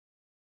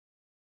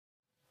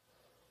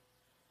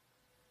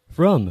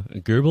From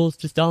Goebbels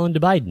to Stalin to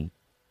Biden.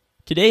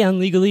 Today on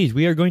Legalese,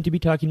 we are going to be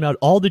talking about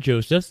all the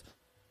Josephs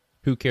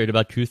who cared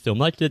about truth so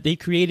much that they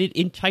created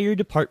entire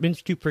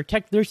departments to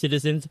protect their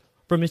citizens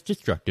from its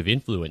destructive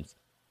influence.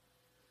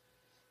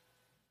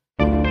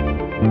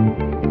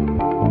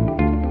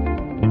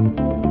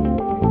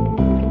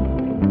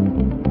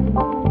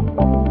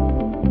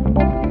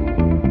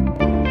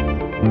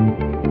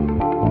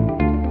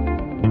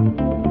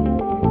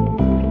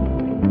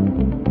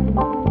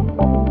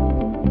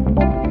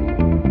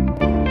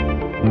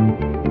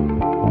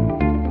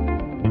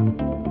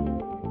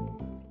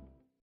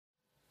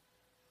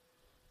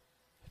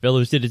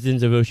 Fellow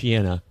citizens of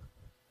Oceania,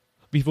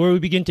 before we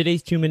begin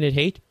today's 2-minute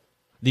hate,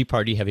 the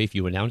party have a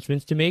few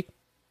announcements to make.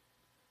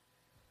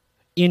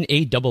 In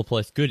a double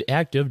plus good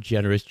act of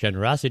generous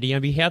generosity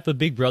on behalf of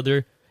Big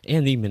Brother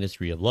and the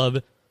Ministry of Love,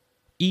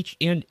 each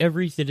and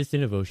every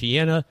citizen of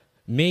Oceania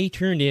may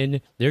turn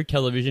in their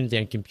televisions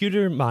and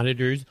computer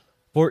monitors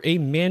for a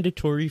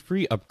mandatory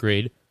free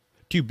upgrade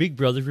to Big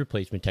Brother's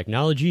replacement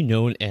technology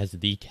known as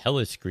the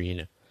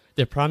Telescreen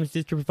that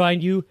promises to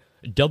provide you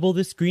double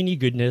the screeny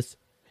goodness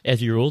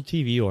as your old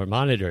TV or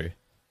monitor.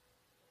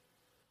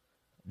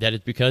 That is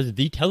because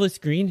the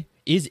Telescreen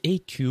is a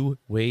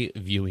two-way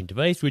viewing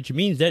device, which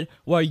means that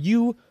while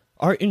you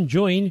are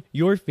enjoying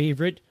your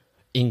favorite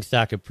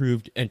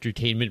Ingsoc-approved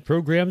entertainment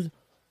programs,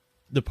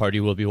 the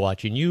party will be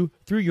watching you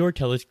through your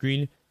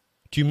Telescreen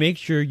to make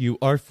sure you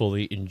are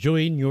fully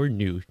enjoying your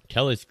new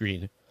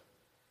Telescreen.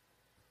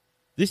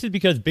 This is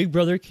because Big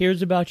Brother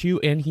cares about you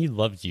and he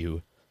loves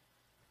you.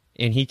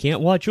 And he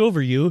can't watch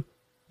over you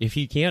if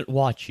he can't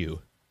watch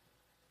you.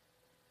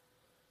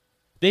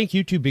 Thank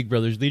you to Big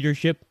Brother's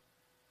leadership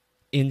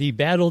in the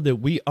battle that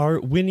we are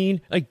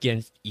winning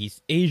against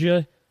East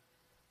Asia,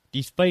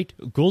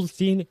 despite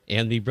Goldstein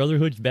and the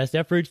Brotherhood's best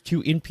efforts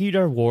to impede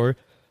our war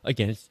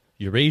against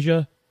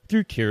Eurasia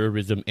through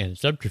terrorism and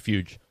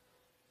subterfuge.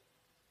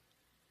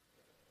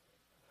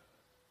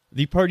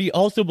 The party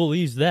also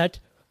believes that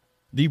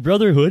the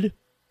Brotherhood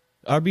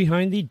are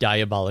behind the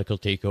diabolical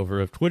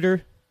takeover of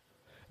Twitter.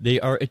 They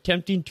are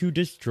attempting to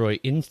destroy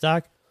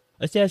Ingsoc,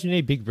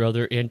 assassinate Big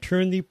Brother, and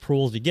turn the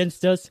trolls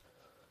against us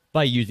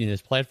by using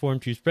this platform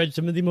to spread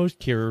some of the most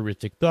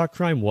terroristic thought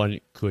crime one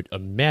could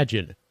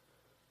imagine.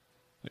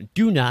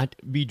 Do not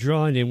be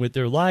drawn in with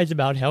their lies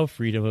about how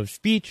freedom of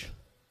speech,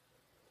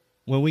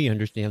 when we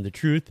understand the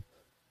truth,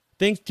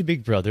 thanks to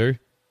Big Brother,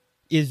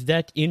 is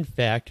that in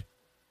fact,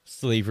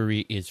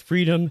 slavery is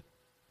freedom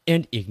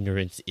and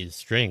ignorance is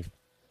strength.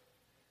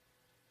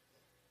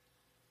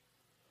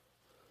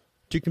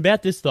 To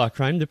combat this thought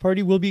crime, the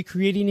party will be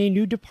creating a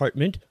new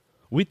department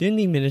within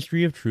the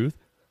Ministry of Truth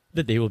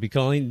that they will be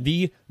calling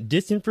the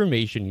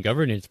Disinformation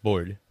Governance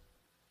Board.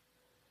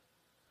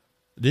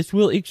 This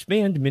will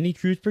expand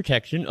mini-truth's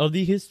protection of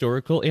the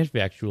historical and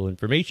factual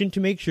information to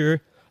make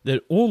sure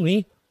that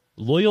only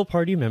loyal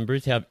party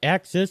members have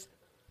access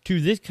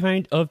to this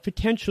kind of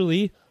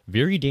potentially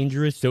very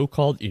dangerous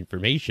so-called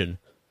information.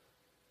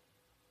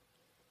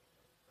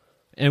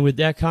 And with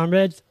that,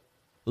 comrades,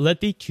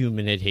 let the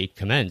 2-minute hate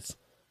commence.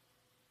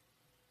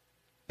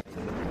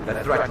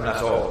 That threaten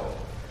us all.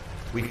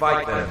 We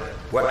fight them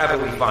wherever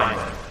we find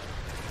them.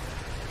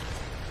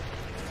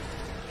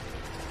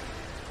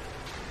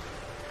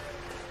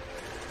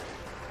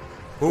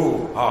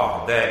 Who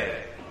are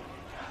they?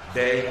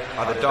 They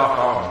are the dark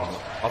armies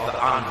of the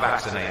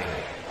unvaccinated.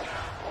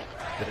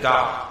 The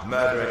dark,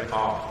 murdering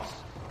armies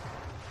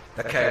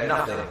that care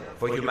nothing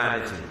for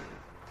humanity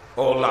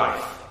or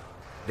life.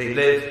 They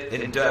live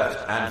in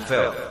dirt and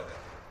filth,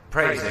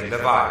 praising the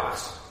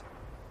virus.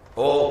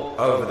 All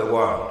over the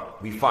world,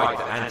 we fight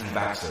the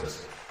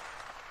anti-vaxxers.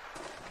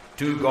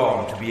 Too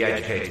gone to be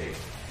educated,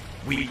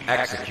 we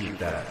execute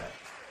them.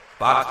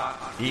 But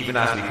even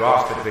as we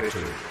grasp at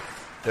victory,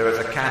 there is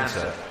a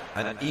cancer,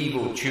 an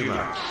evil tumor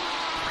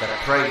that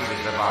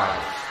praises the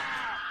virus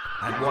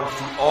and wants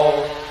you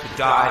all to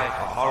die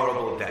a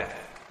horrible death.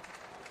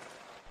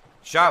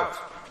 Shout!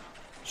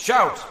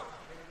 Shout!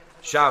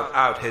 Shout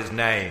out his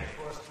name.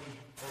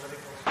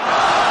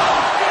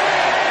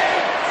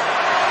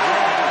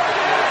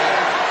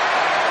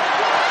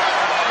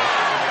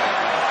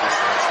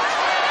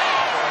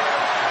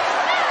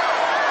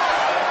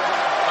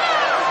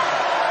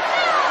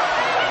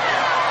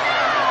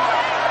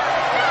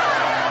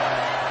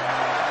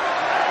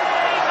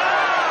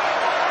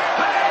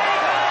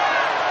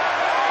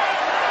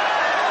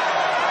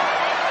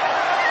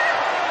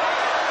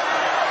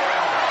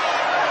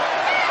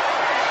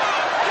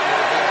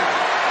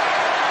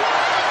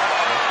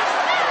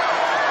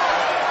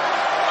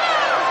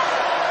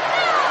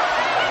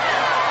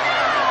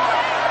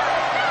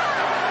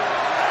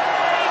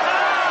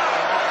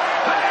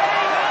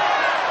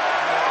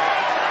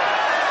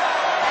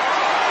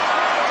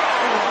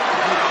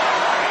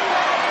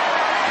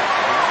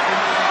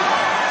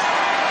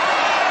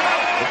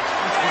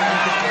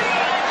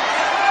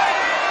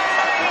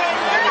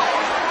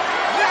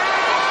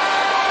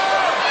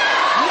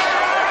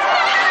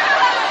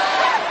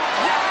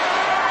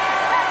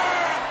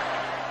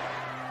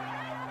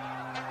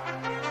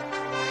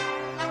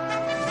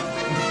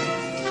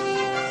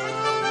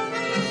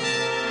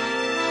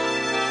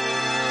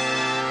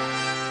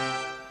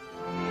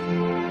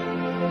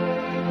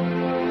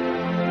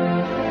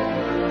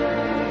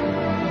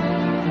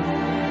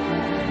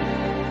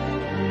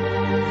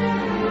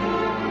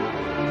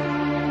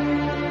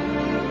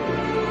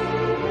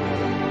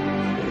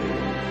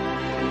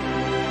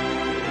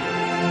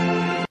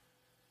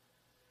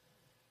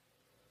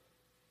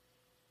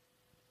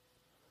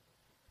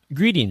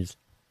 Greetings,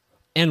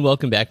 and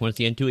welcome back once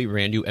again to a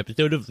brand new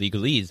episode of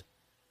Legalese.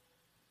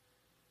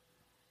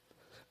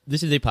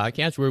 This is a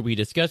podcast where we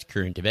discuss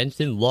current events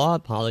in law,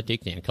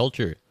 politics, and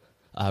culture.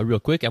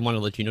 Real quick, I want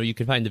to let you know you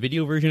can find the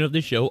video version of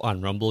the show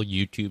on Rumble,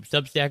 YouTube,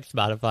 Substack,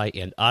 Spotify,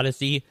 and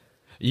Odyssey.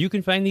 You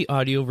can find the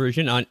audio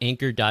version on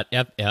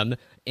Anchor.fm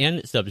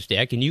and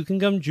Substack, and you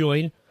can come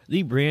join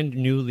the brand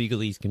new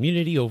Legalese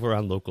community over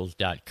on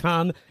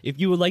Locals.com. If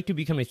you would like to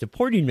become a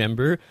supporting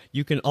member,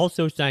 you can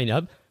also sign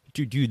up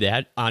to do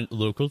that on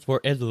Locals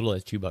for as little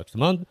as $2 a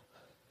month.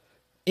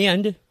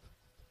 And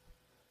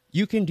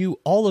you can do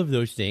all of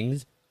those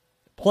things,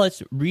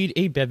 plus read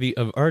a bevy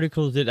of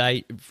articles that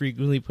I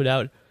frequently put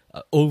out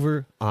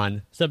over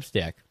on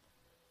Substack.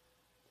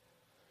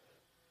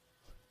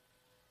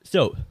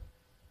 So,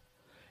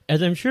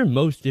 as I'm sure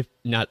most, if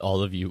not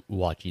all of you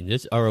watching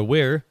this are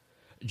aware,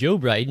 Joe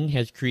Biden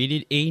has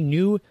created a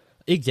new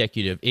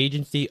executive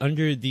agency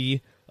under the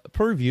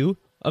purview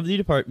of the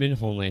Department of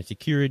Homeland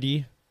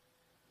Security.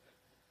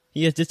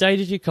 He has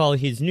decided to call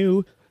his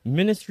new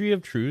Ministry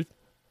of Truth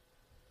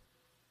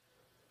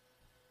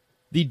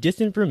the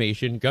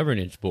Disinformation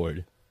Governance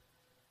Board.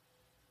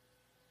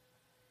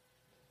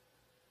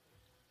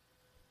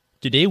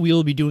 Today we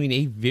will be doing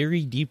a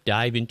very deep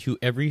dive into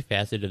every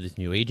facet of this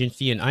new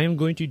agency, and I am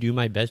going to do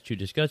my best to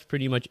discuss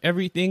pretty much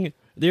everything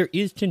there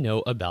is to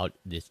know about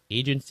this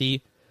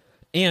agency.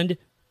 And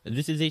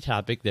this is a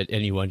topic that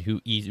anyone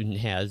who even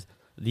has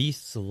the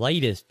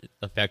slightest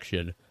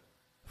affection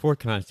for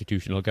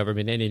constitutional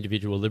government and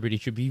individual liberty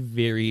should be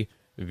very,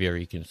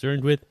 very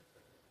concerned with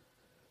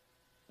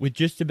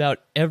just about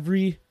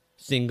every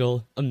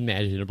single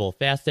imaginable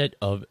facet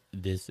of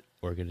this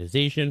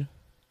organization,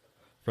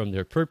 from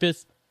their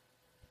purpose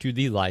to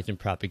the lies and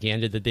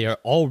propaganda that they are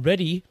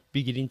already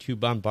beginning to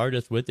bombard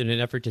us with in an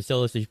effort to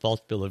sell us a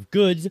false bill of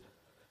goods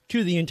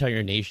to the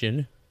entire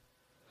nation,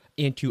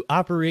 and to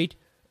operate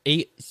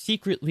a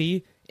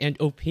secretly and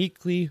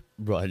opaquely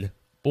run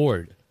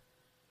board.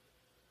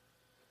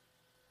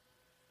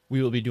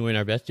 We will be doing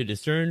our best to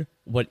discern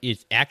what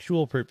its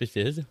actual purpose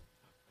is,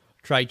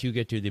 try to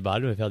get to the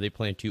bottom of how they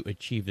plan to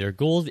achieve their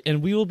goals,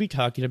 and we will be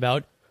talking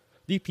about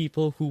the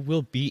people who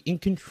will be in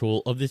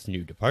control of this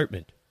new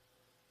department.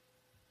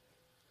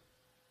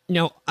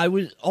 Now, I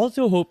was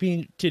also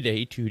hoping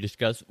today to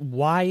discuss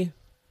why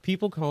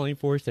people calling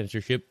for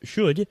censorship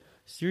should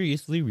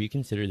seriously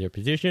reconsider their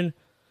position.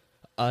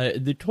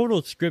 The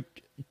total script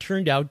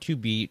turned out to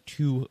be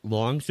too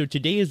long, so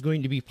today is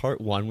going to be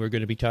part one. We're going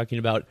to be talking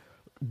about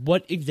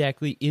what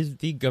exactly is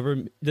the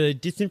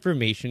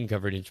Disinformation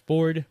Governance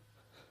Board,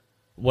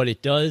 what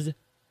it does,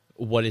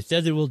 what it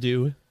says it will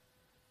do,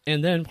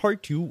 and then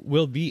part two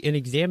will be an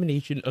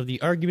examination of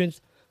the arguments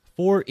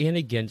for and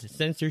against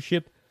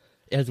censorship,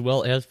 as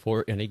well as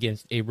for and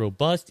against a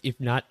robust, if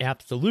not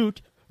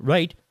absolute,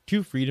 right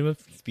to freedom of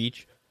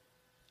speech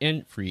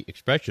and free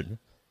expression.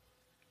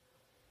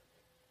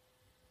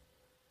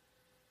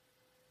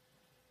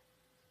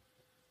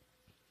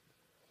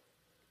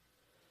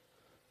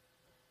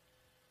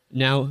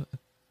 Now,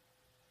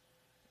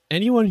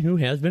 anyone who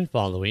has been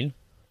following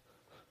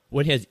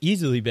what has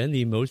easily been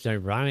the most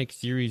ironic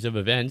series of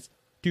events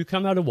to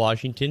come out of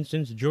Washington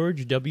since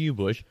George W.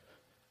 Bush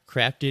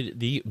crafted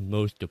the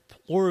most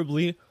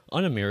deplorably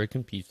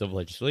un-American piece of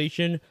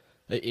legislation,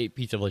 a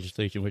piece of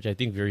legislation which I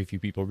think very few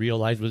people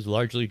realize was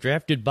largely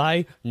drafted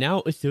by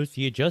now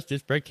Associate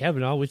Justice Brett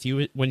Kavanaugh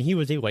when he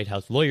was a White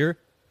House lawyer.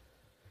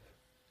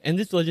 And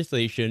this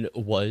legislation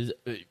was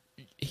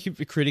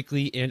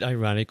hypocritically and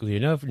ironically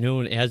enough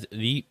known as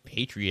the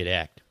Patriot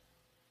Act.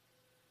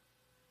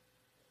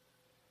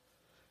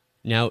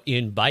 Now,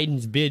 in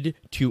Biden's bid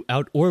to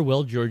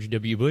out-Orwell George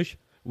W. Bush,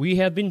 we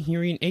have been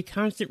hearing a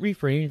constant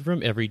refrain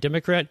from every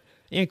Democrat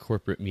and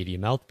corporate media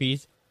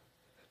mouthpiece.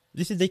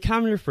 This is a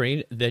common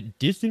refrain that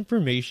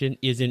disinformation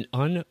is an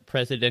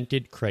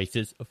unprecedented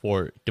crisis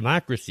for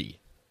democracy.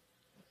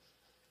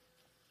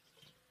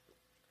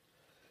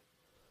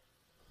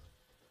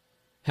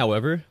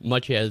 However,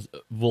 much as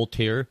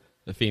Voltaire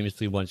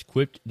famously once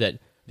quipped that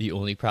the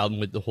only problem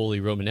with the Holy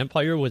Roman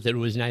Empire was that it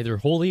was neither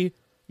holy,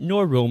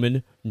 nor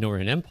Roman, nor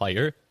an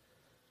empire,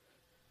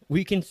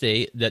 we can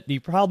say that the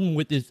problem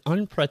with this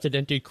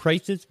unprecedented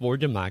crisis for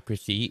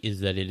democracy is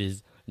that it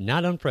is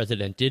not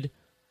unprecedented,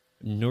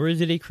 nor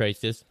is it a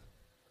crisis,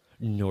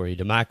 nor a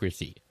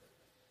democracy.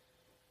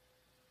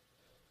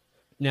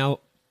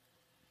 Now,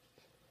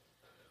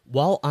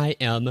 while I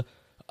am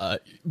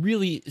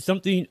really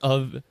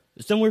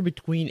somewhere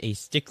between a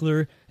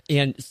stickler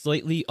and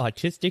slightly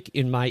autistic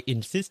in my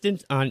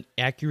insistence on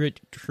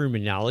accurate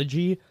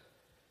terminology,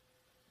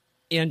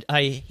 and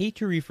I hate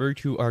to refer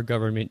to our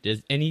government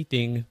as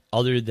anything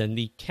other than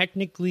the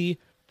technically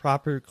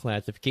proper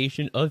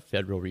classification of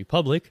federal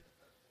republic,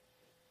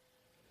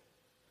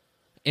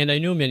 and I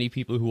know many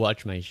people who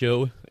watch my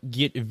show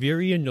get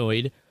very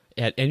annoyed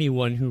at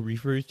anyone who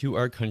refers to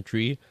our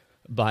country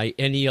by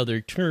any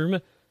other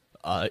term,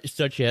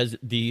 such as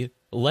the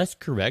less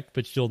correct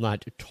but still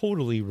not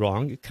totally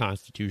wrong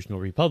constitutional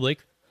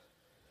republic.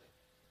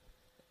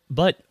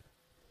 But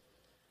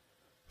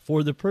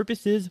for the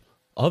purposes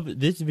of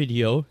this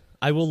video,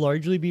 I will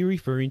largely be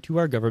referring to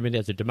our government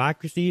as a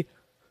democracy,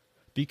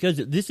 because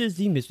this is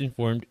the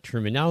misinformed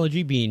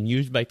terminology being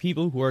used by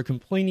people who are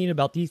complaining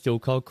about the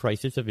so-called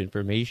crisis of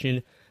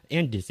information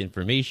and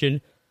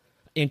disinformation.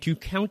 And to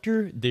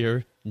counter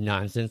their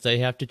nonsense, I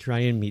have to try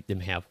and meet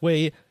them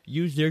halfway,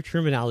 use their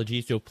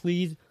terminology, so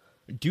please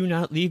do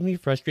not leave me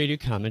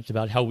frustrated comments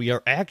about how we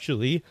are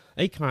actually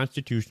a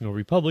constitutional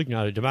republic,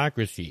 not a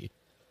democracy.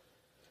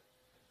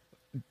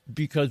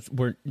 Because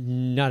we're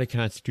not a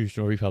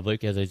constitutional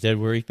republic, as I said,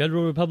 we're a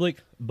federal republic,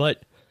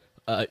 but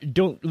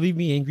don't leave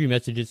me angry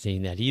messages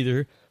saying that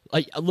either.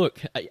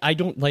 I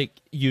don't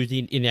like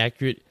using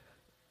inaccurate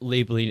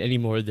labeling any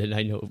more than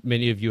I know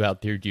many of you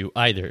out there do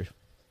either.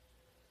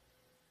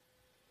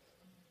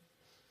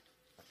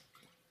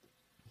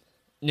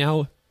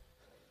 Now,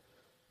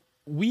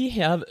 we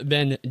have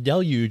been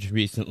deluged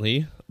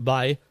recently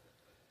by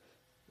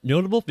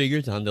notable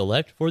figures on the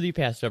left for the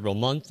past several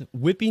months,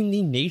 whipping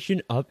the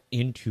nation up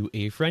into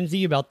a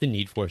frenzy about the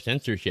need for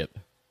censorship.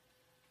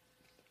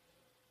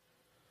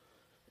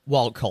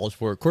 While calls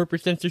for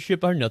corporate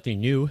censorship are nothing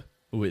new,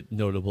 with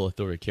notable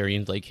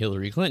authoritarians like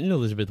Hillary Clinton,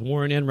 Elizabeth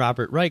Warren, and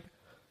Robert Reich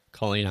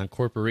calling on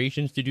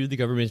corporations to do the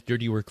government's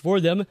dirty work for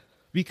them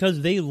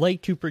because they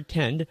like to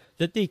pretend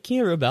that they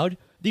care about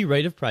the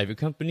right of private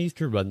companies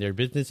to run their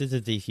businesses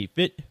as they see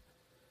fit.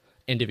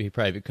 And if a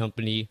private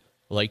company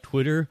like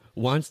Twitter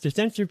wants to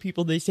censor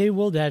people, they say,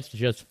 well, that's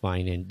just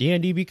fine and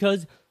dandy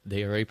because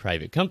they are a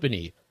private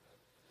company.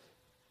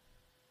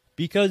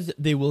 Because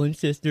they will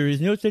insist there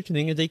is no such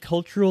thing as a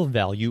cultural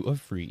value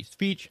of free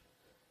speech,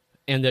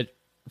 and that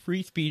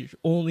free speech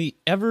only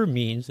ever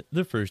means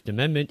the First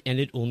Amendment, and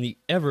it only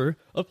ever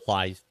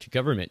applies to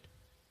government.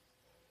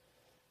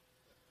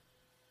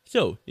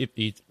 So, if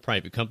these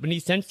private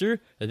companies censor,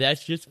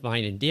 that's just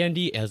fine and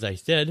dandy, as I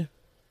said.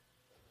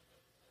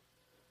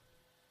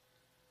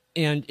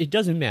 And it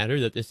doesn't matter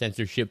that the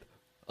censorship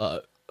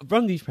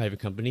from these private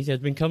companies has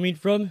been coming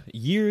from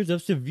years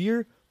of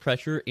severe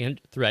pressure and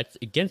threats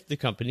against the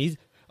companies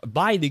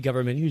by the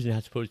government, who's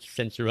not supposed to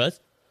censor us,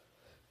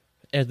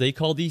 as they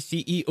call these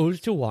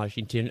CEOs to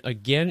Washington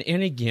again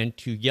and again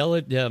to yell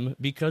at them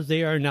because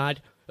they are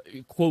not,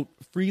 quote,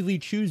 freely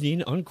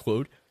choosing,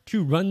 unquote,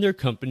 to run their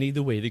company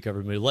the way the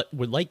government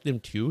would like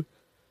them to.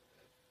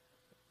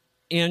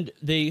 And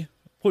they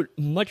put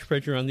much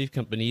pressure on these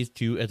companies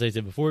to, as I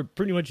said before,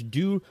 pretty much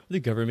do the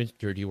government's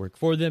dirty work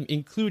for them,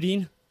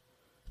 including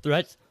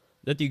threats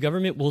that the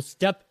government will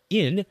step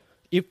in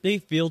if they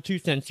fail to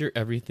censor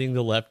everything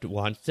the left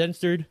wants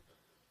censored.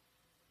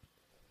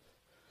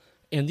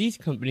 And these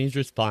companies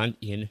respond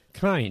in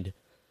kind.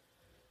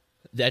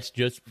 That's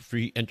just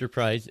free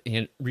enterprise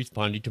and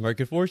responding to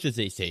market forces,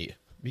 they say.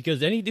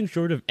 Because anything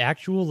short of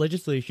actual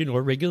legislation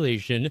or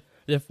regulation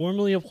that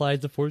formally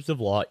applies the force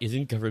of law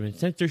isn't government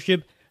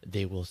censorship,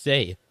 they will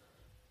say.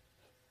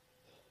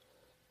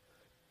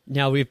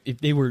 Now, if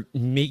they were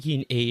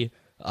making a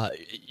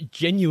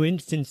genuine,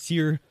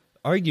 sincere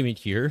argument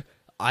here,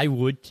 I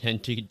would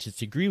tend to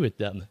disagree with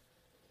them.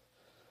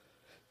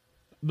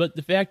 But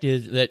the fact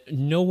is that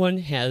no one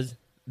has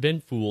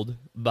been fooled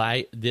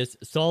by this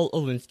Saul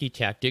Alinsky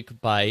tactic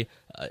by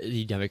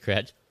the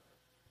Democrats,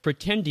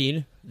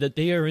 pretending that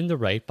they are in the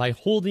right by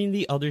holding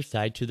the other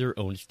side to their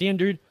own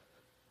standard,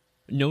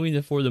 knowing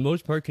that for the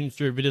most part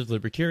conservatives,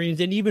 libertarians,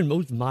 and even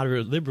most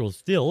moderate liberals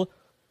still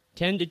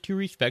tend to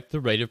respect the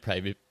right of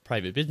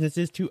private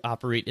businesses to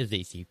operate as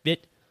they see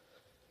fit.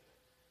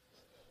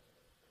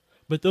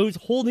 But those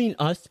holding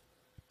us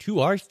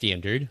to our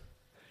standard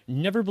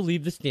never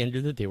believed the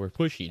standard that they were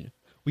pushing.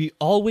 We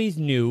always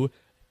knew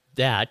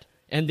that,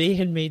 and they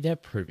had made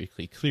that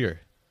perfectly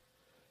clear.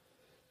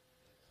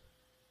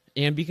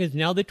 And because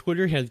now that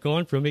Twitter has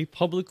gone from a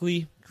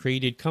publicly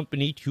traded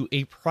company to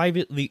a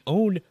privately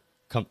owned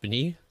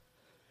company,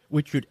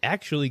 which would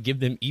actually give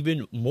them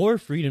even more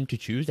freedom to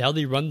choose how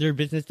they run their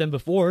business than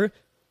before,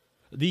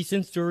 the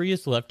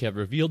censorious left have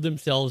revealed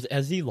themselves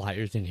as the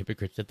liars and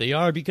hypocrites that they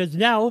are, because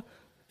now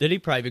that a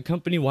private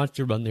company wants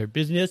to run their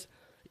business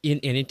in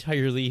an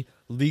entirely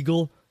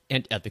legal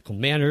and ethical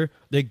manner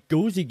that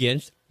goes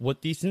against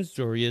what the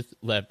censorious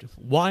left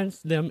wants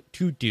them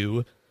to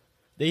do,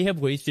 they have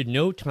wasted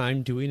no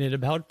time doing it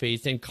about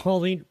face and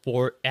calling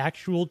for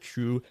actual,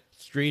 true,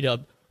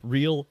 straight-up,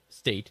 real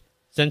state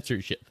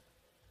censorship.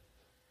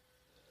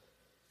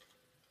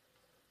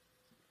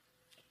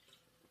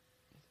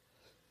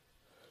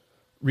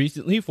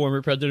 Recently,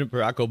 former President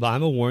Barack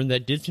Obama warned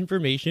that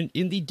disinformation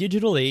in the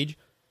digital age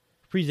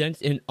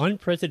presents an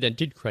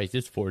unprecedented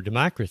crisis for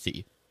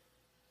democracy.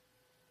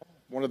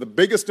 One of the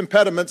biggest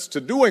impediments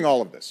to doing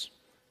all of this,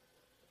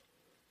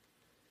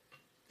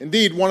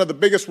 indeed, one of the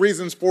biggest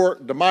reasons for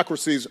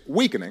democracy's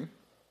weakening,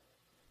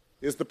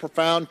 is the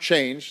profound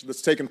change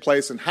that's taken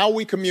place in how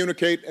we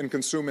communicate and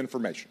consume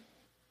information.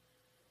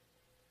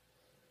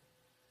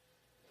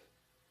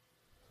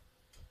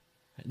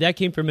 That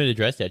came from an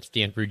address at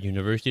Stanford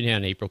University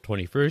on April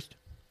 21st.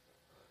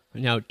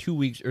 Now, 2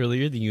 weeks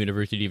earlier, the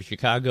University of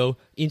Chicago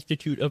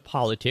Institute of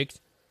Politics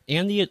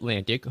and The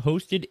Atlantic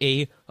hosted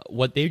a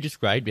what they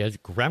described as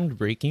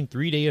groundbreaking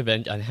 3-day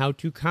event on how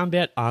to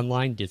combat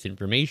online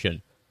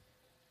disinformation.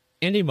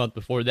 And a month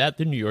before that,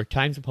 the New York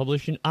Times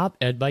published an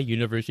op-ed by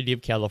University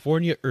of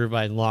California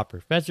Irvine Law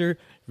professor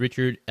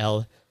Richard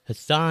L.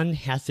 Hassan,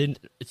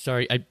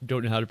 sorry, I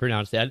don't know how to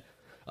pronounce that,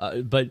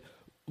 but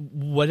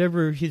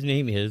whatever his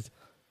name is,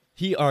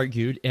 he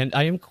argued, and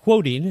I am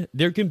quoting,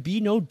 "There can be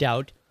no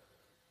doubt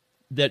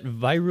that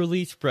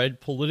virally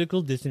spread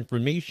political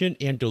disinformation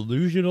and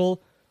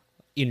delusional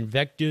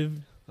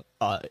invective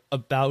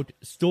about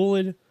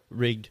stolen,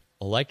 rigged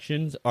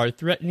elections are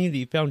threatening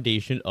the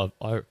foundation of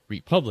our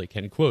republic,"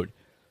 end quote.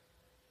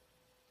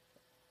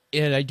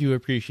 And I do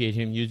appreciate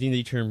him using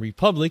the term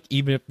republic,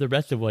 even if the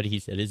rest of what he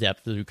said is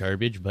absolute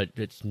garbage, but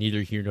it's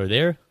neither here nor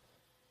there.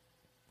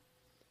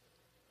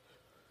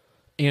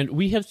 And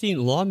we have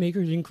seen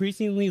lawmakers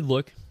increasingly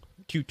look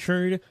to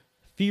turn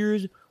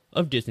fears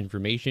of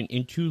disinformation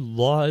into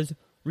laws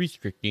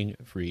restricting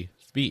free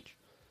speech.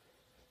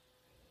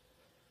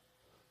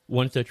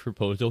 One such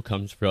proposal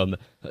comes from,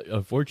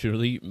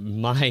 unfortunately,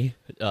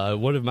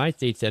 one of my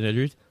state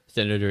senators,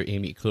 Senator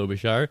Amy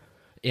Klobuchar,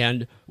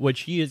 and what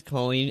she is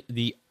calling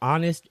the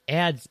Honest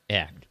Ads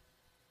Act,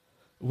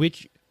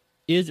 which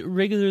is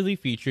regularly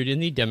featured in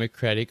the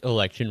Democratic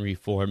election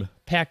reform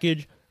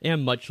package,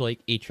 and much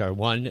like H.R.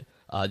 1,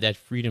 that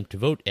Freedom to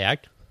Vote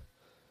Act.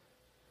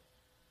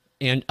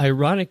 And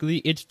ironically,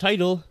 its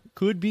title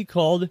could be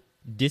called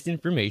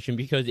disinformation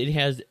because it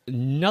has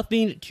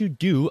nothing to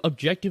do,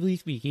 objectively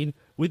speaking,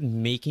 with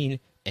making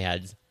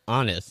ads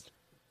honest.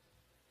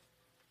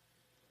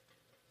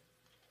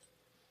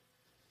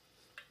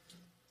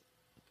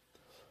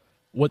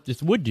 What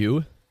this would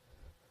do,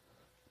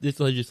 this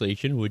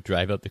legislation would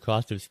drive up the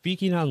cost of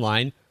speaking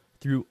online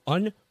through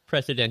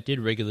unprecedented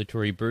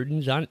regulatory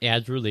burdens on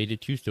ads related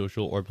to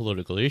social or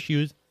political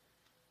issues.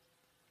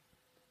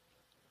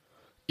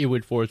 It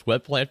would force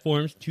web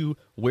platforms to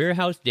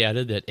warehouse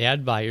data that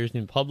ad buyers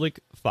in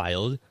public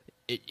files,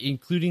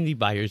 including the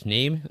buyer's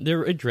name,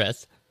 their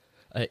address,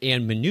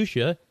 and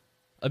minutia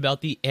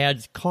about the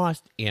ad's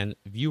cost and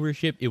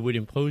viewership. It would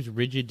impose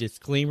rigid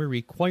disclaimer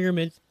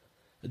requirements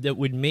that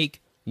would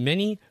make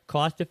many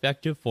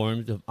cost-effective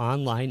forms of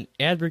online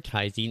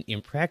advertising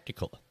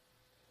impractical.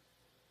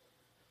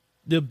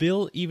 The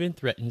bill even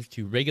threatens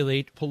to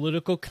regulate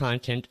political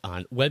content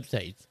on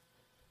websites,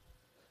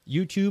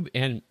 YouTube,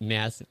 and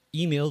mass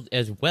emails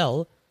as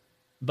well,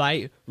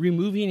 by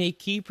removing a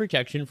key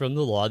protection from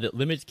the law that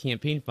limits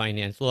campaign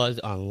finance laws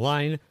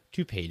online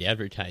to paid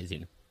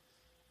advertising.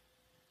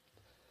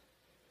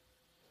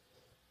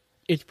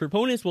 Its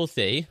proponents will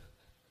say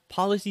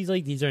policies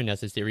like these are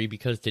necessary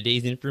because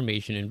today's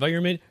information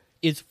environment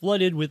is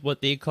flooded with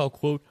what they call,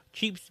 quote,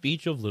 cheap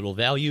speech of little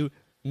value,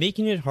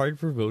 making it hard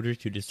for voters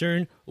to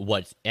discern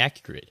what's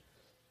accurate.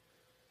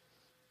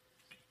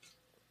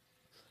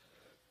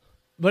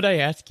 But I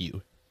ask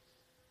you,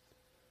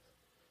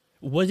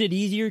 was it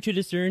easier to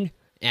discern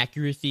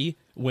accuracy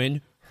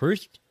when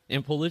Hearst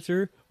and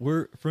Pulitzer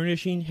were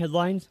furnishing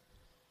headlines?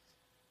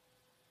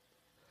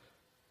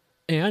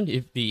 And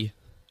if the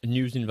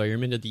news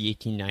environment of the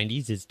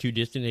 1890s is too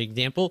distant an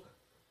example,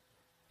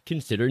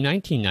 consider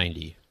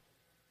 1990.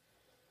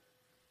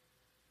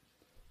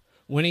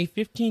 When a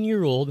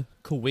 15-year-old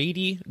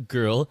Kuwaiti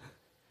girl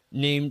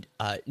named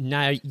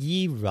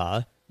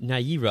Naira,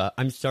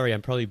 I'm sorry,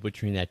 I'm probably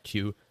butchering that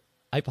too.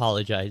 I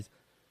apologize.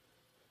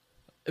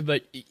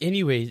 But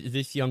anyways,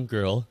 this young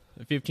girl,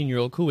 a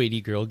 15-year-old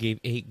Kuwaiti girl,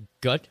 gave a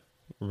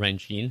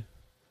gut-wrenching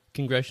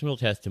congressional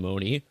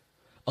testimony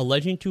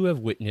alleging to have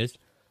witnessed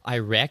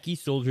Iraqi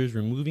soldiers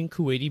removing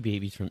Kuwaiti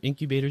babies from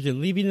incubators and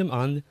leaving them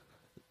on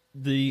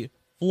the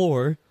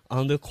floor,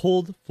 on the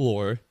cold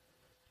floor,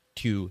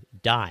 to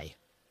die.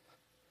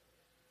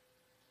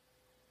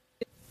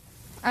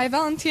 I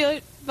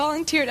volunteered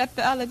at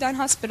the Al-Adan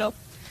Hospital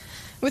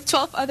with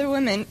 12 other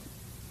women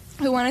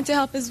who wanted to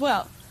help as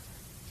well.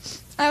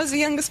 I was the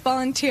youngest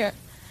volunteer.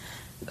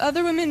 The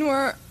other women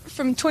were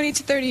from 20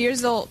 to 30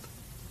 years old.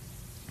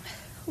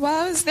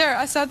 While I was there,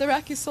 I saw the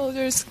Iraqi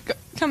soldiers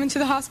come into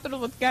the hospital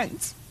with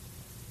guns.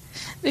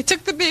 They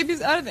took the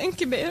babies out of the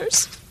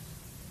incubators,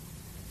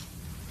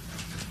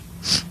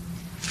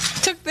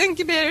 took the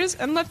incubators,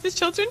 and left the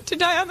children to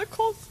die on the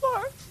cold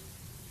floor.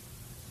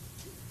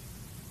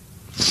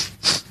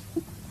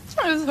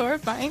 It was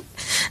horrifying.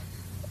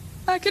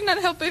 I could not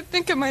help but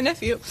think of my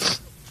nephew,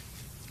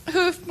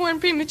 who, if born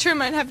premature,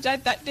 might have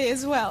died that day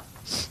as well.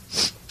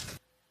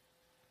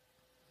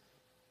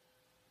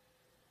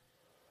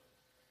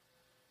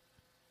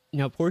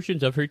 Now,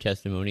 portions of her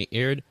testimony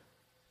aired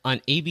on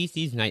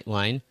ABC's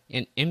Nightline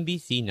and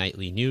NBC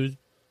Nightly News,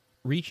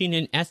 reaching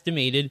an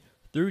estimated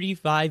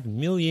 35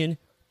 million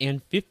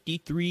and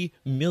 53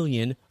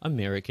 million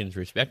Americans,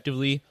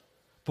 respectively,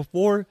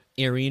 before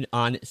airing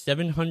on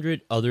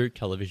 700 other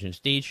television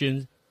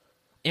stations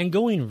and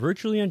going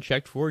virtually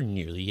unchecked for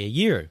nearly a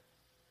year.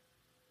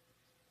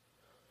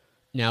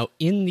 Now,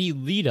 in the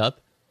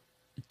lead-up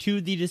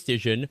to the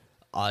decision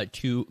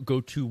to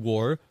go to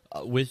war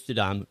with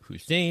Saddam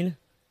Hussein,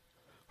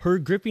 her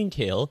gripping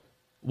tale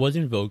was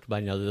invoked by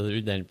none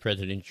other than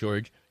President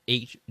George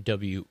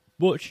H.W.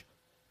 Bush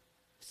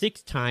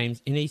 6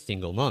 times in a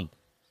single month.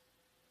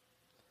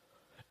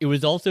 It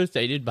was also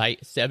cited by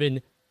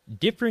 7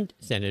 different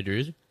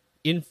senators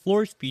in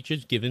floor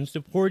speeches given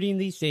supporting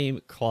the same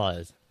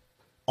cause,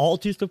 all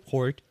to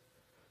support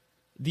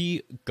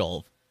the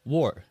Gulf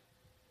War.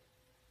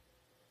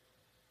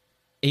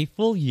 A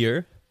full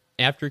year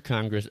after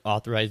Congress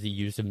authorized the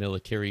use of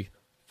military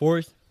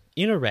force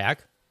in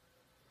Iraq,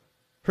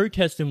 her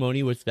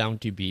testimony was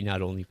found to be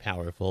not only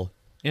powerful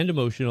and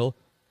emotional,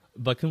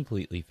 but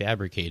completely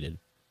fabricated.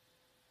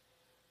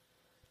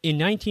 In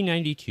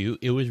 1992,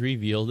 it was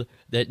revealed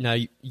that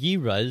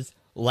Nayira's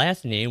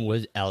last name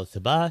was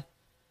al-Sabah,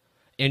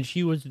 and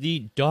she was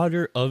the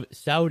daughter of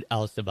Saud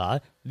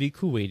al-Sabah, the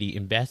Kuwaiti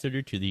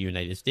ambassador to the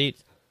United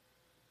States.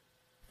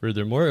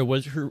 Furthermore, it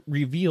was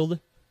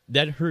revealed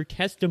that her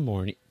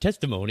testimony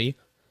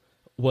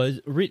was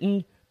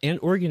written and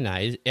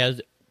organized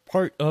as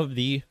part of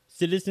the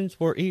Citizens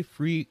for a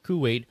Free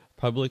Kuwait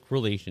public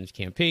relations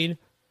campaign,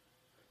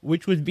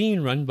 which was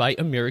being run by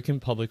American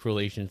public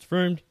relations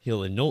firm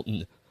Hill &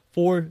 Knowlton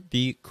for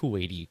the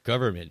Kuwaiti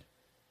government.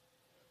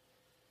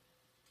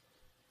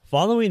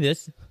 Following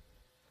this,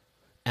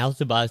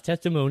 al-Sabah's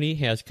testimony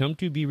has come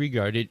to be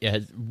regarded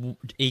as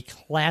a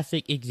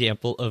classic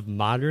example of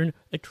modern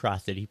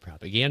atrocity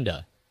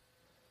propaganda.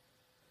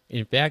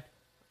 In fact,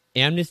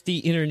 Amnesty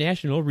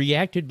International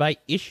reacted by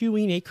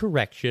issuing a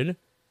correction,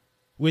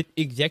 with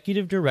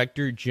Executive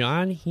Director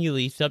John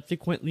Healey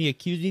subsequently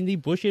accusing the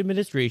Bush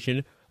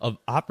administration of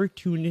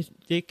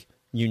opportunistic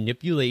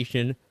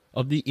manipulation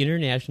of the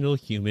international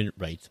human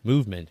rights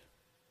movement.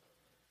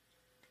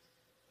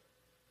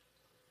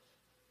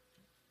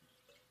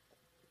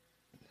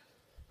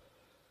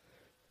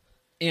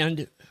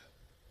 And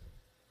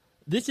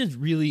this is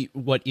really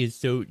what is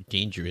so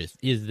dangerous,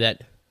 is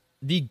that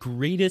the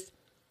greatest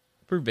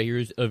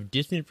purveyors of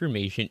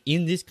disinformation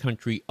in this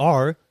country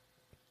are,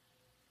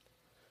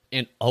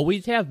 and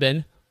always have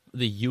been,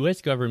 the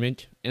U.S.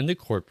 government and the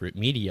corporate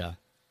media.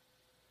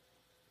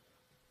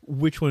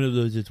 Which one of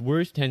those is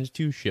worse tends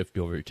to shift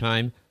over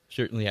time.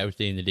 Certainly, I would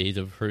say in the days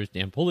of Hearst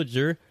and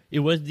Pulitzer, it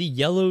was the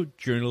yellow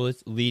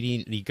journalists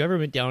leading the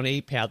government down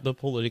a path of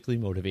politically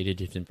motivated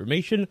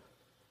disinformation.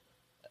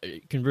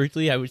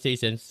 Conversely, I would say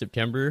since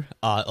September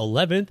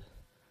 11th,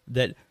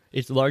 that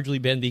it's largely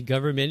been the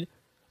government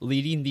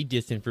leading the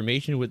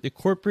disinformation, with the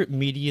corporate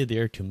media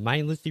there to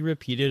mindlessly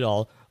repeat it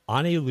all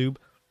on a loop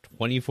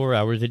 24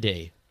 hours a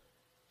day.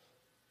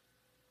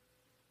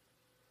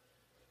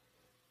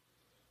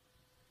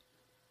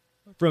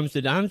 From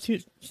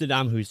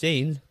Saddam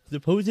Hussein's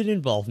supposed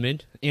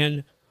involvement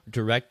and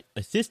direct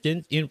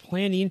assistance in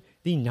planning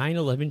the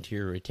 9/11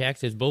 terror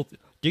attacks, as both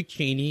Dick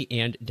Cheney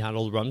and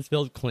Donald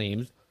Rumsfeld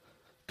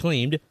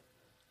claimed,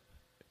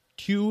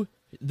 to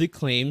the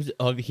claims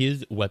of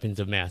his weapons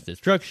of mass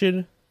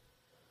destruction,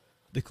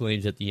 the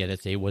claims that the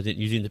NSA wasn't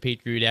using the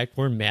Patriot Act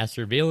for mass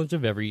surveillance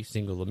of every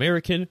single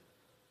American.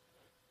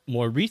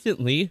 More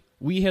recently,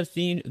 we have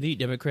seen the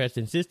Democrats'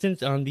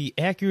 insistence on the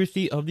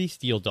accuracy of the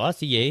Steele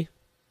dossier,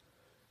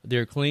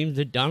 their claims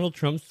that Donald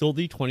Trump stole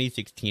the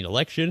 2016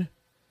 election.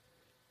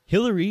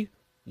 Hillary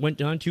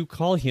went on to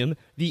call him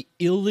the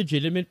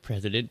illegitimate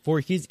president for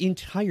his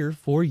entire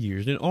 4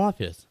 years in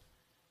office.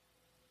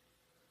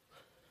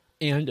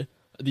 And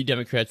the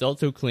Democrats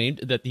also claimed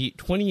that the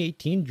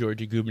 2018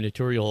 Georgia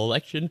gubernatorial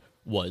election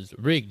was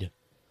rigged.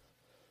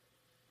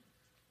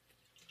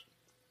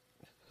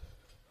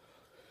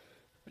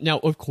 Now,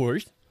 of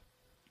course,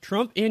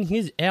 Trump and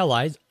his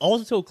allies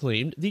also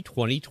claimed the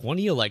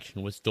 2020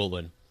 election was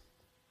stolen.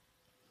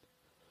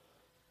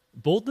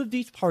 Both of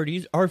these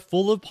parties are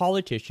full of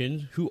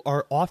politicians who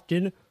are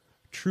often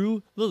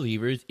true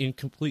believers in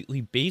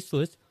completely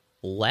baseless,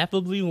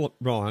 laughably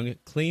wrong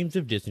claims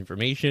of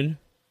disinformation,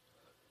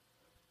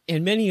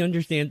 and many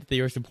understand that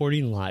they are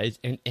supporting lies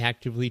and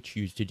actively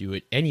choose to do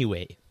it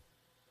anyway.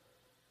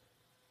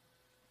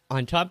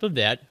 On top of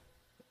that,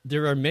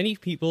 there are many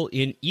people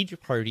in each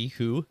party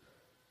who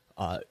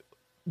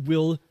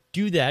will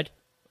do that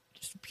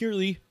just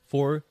purely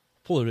for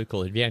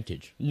political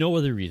advantage. No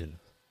other reason.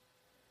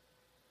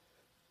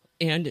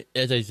 And,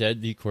 as I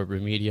said, the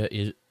corporate media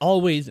is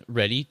always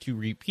ready to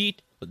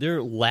repeat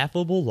their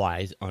laughable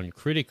lies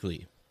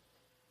uncritically.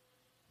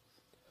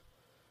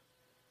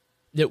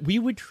 That we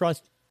would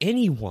trust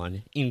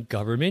anyone in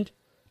government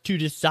to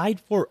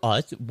decide for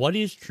us what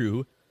is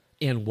true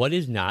and what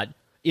is not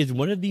is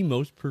one of the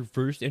most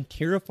perverse and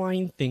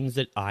terrifying things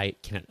that I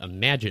can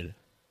imagine.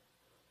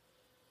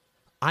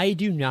 I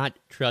do not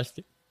trust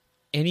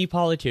any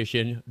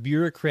politician,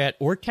 bureaucrat,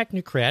 or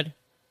technocrat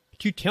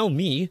to tell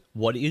me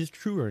what is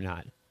true or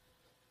not.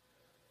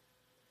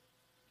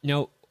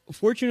 Now,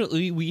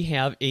 fortunately, we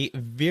have a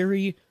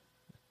very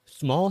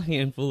small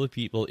handful of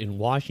people in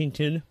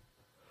Washington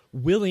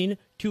willing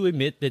to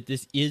admit that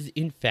this is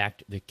in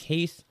fact the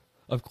case.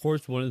 Of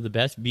course, one of the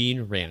best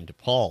being Rand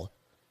Paul.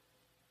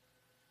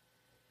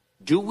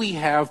 Do we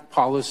have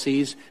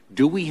policies?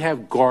 Do we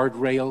have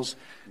guardrails?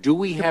 Do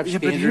we have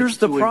standards? But here's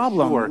the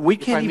problem. We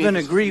can't even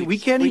agree. We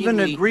can't even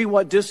agree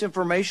what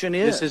disinformation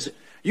is.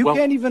 You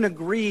can't even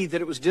agree that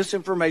it was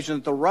disinformation,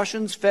 that the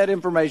Russians fed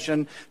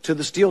information to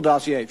the Steele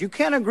dossier. If you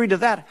can't agree to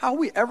that, how are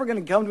we ever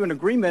going to come to an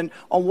agreement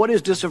on what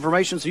is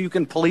disinformation so you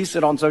can police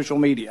it on social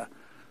media?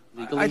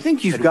 I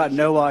think you've got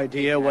no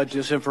idea what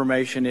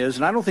disinformation is,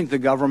 and I don't think the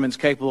government's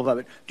capable of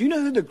it. Do you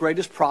know who the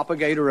greatest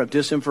propagator of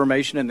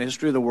disinformation in the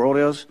history of the world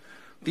is?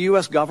 The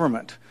U.S.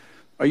 government.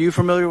 Are you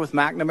familiar with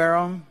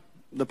McNamara,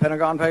 the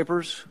Pentagon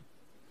Papers?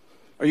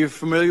 Are you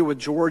familiar with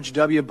George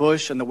W.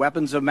 Bush and the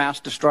weapons of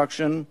mass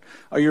destruction?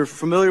 Are you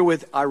familiar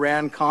with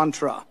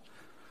Iran-Contra?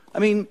 I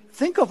mean,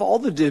 think of all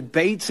the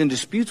debates and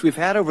disputes we've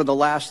had over the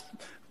last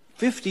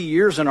 50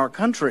 years in our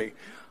country.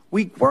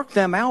 We work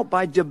them out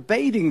by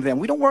debating them.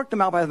 We don't work them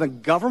out by the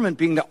government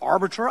being the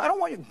arbiter. I don't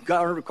want you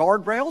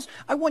guardrails.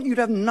 I want you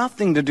to have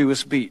nothing to do with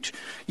speech.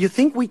 You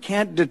think we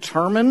can't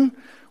determine,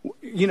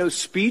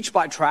 speech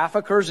by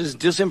traffickers is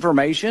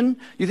disinformation?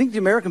 You think the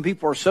American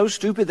people are so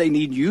stupid they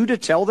need you to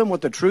tell them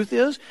what the truth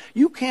is?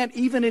 You can't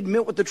even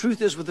admit what the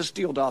truth is with the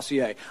Steele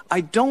dossier.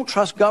 I don't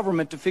trust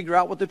government to figure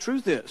out what the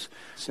truth is.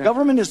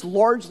 Government is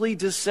largely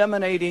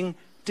disseminating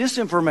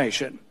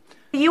disinformation.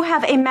 You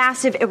have a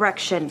massive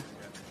erection.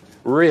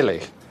 Really?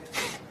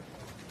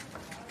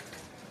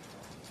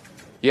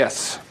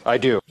 Yes, I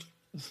do.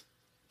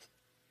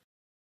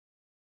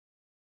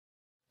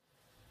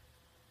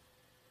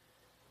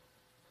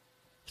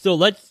 So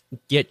let's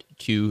get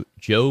to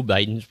Joe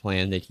Biden's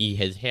plan that he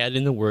has had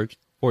in the works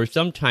for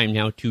some time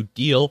now to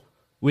deal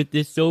with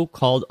this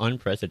so-called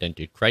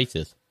unprecedented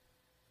crisis.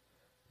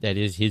 That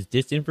is his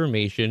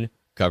Disinformation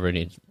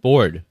Governance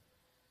Board.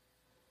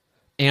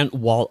 And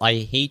while I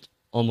hate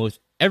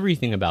almost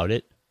everything about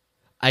it,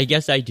 I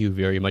guess I do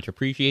very much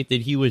appreciate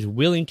that he was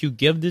willing to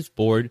give this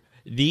board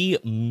the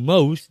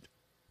most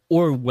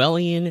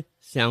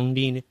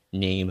Orwellian-sounding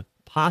name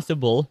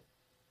possible,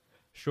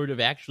 short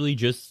of actually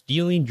just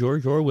stealing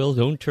George Orwell's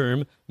own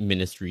term,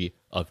 Ministry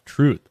of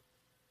Truth.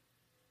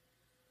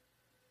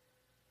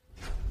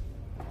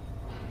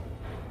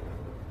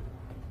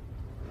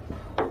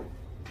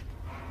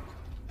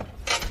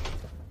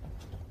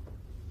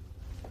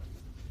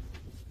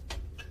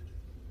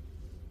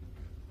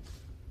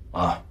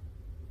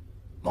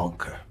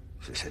 Monke,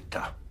 Sie sind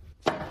da.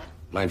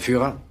 Mein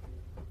Führer?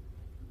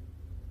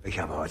 Ich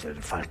habe heute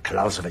den Fall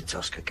Clausewitz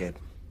ausgegeben.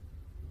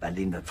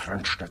 Berlin und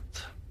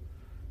Frontstadt.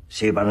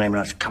 Sie übernehmen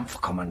als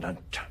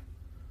Kampfkommandant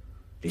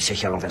die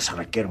Sicherung des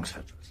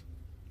Regierungsviertels.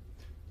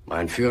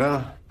 Mein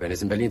Führer, wenn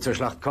es in Berlin zur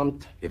Schlacht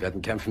kommt, wir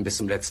werden kämpfen bis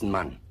zum letzten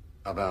Mann.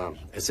 Aber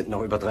es sind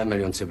noch über 3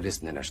 Millionen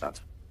Zivilisten in der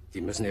Stadt.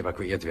 Die müssen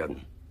evakuiert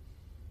werden.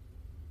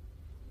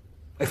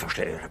 Ich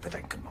verstehe Ihre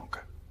Bedenken, Monke.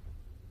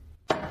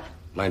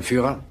 Mein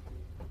Führer?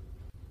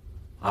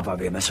 Aber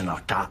wir müssen auch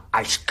da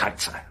eiskalt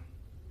sein.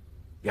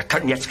 Wir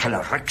können jetzt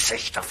keine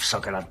Rücksicht auf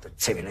sogenannte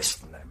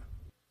Zivilisten nehmen.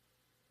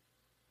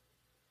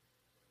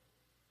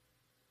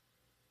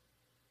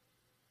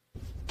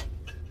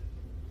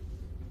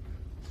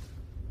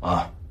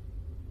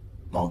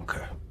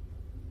 Monke.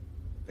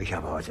 Ich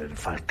habe heute den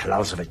Fall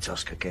Clausewitz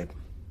ausgegeben.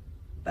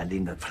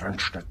 Berlin und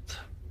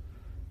Frontstadt.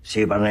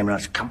 Sie übernehmen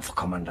als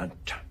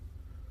Kampfkommandant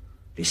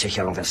die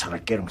Sicherung des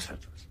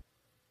Regierungsviertels.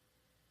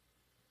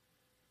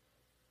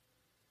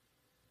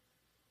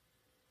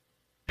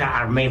 Die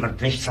Armee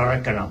wird nicht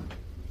zurückgenommen.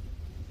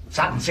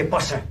 Sagen Sie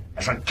Busse,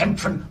 er soll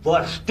kämpfen, wo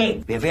er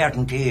steht. Wir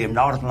werden die im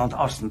Norden und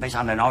Osten bis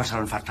an den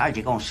äußeren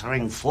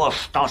Verteidigungsring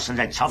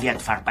vorstoßenden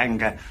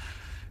Sowjetverbände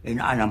in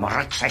einem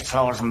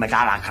rücksichtslosen, mit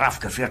aller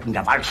Kraft geführten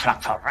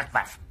Gewaltschlag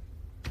zurückwerfen.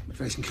 Mit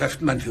welchen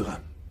Kräften, mein Führer?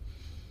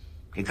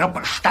 Die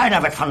Gruppe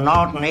Steiner wird von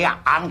Norden her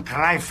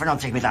angreifen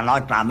und sich mit der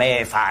 9.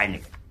 Armee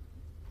vereinigen.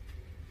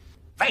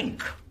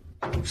 Wenck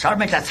soll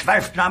mit der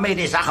 12. Armee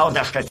die Sache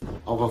unterstützen.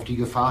 Auch auf die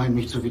Gefahr hin,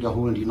 mich zu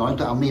wiederholen. Die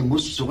 9. Armee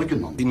muss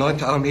zurückgenommen. Die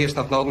 9. Armee ist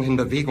nach Norden hin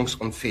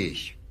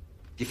bewegungsunfähig.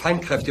 Die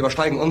Feindkräfte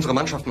übersteigen unsere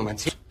Mannschaften um ein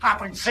Ziel.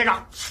 Haben Sie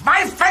noch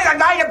Zweifel an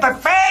meinem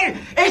Befehl?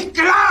 Ich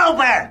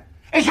glaube,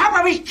 ich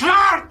habe mich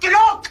klar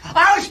genug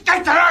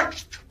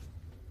ausgedrückt.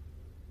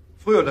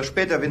 Früher oder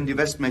später werden die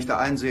Westmächte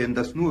einsehen,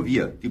 dass nur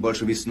wir die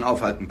Bolschewisten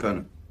aufhalten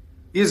können.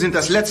 Wir sind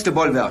das letzte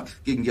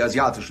Bollwerk gegen die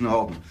asiatischen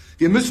Horden.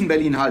 Wir müssen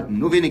Berlin halten,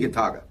 nur wenige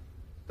Tage.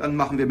 Dann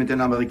machen wir mit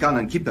den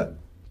Amerikanern Kippe.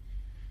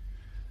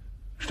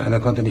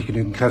 Steiner konnte nicht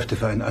genügend Kräfte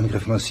für einen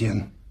Angriff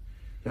massieren.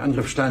 Der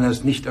Angriff Steiner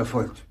ist nicht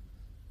erfolgt.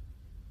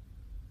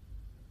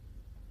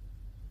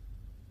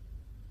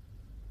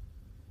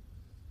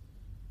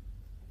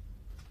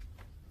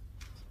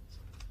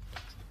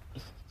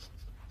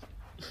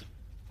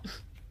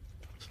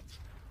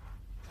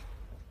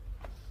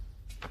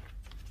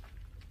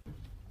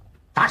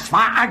 Das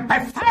war ein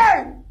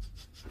Befehl!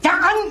 Der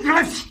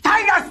Angriff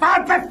Steiners war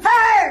ein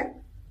Befehl!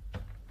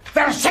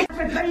 Wer schickt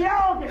mich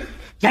belogen?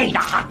 Jeder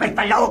hat mich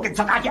belogen,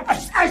 sogar die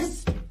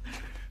SS!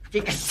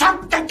 Die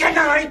gesamte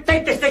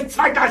Generalität ist nichts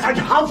weiter als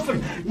ein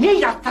Haufen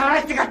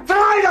niederträchtiger,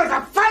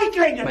 treuloser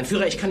Feiglinge! Mein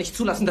Führer, ich kann nicht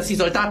zulassen, dass die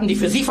Soldaten, die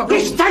für Sie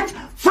verbringen... Ihr seid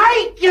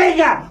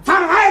Feiglinge!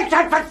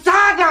 Verreiter,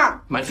 Versager!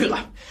 Mein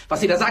Führer, was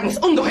Sie da sagen,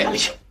 ist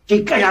ungeheuerlich.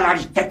 Die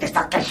Generalität ist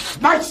das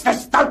Geschmeiß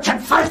des deutschen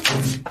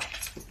Volkes.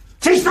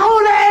 Sie ist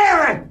ohne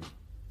Ehre!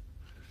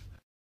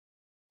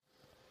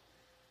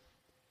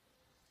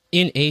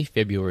 In a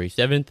February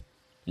 7th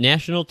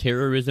National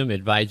Terrorism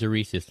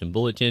Advisory System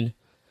Bulletin,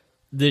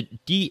 the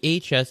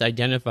DHS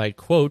identified,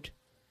 quote,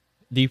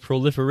 the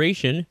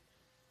proliferation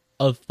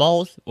of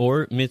false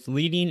or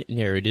misleading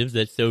narratives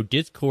that sow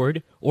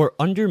discord or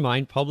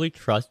undermine public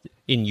trust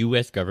in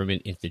U.S.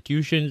 government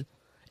institutions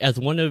as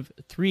one of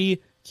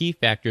 3 key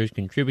factors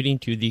contributing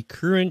to the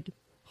current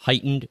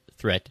heightened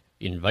threat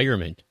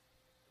environment.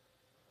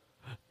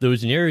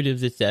 Those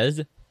narratives, it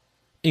says,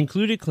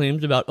 included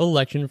claims about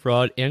election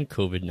fraud and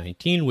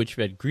COVID-19, which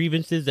fed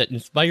grievances that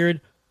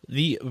inspired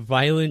the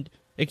violent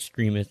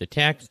extremist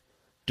attacks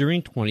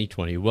during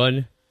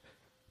 2021,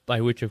 by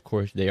which, of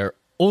course, they are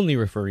only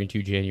referring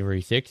to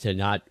January 6th and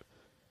not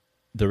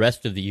the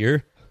rest of the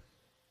year.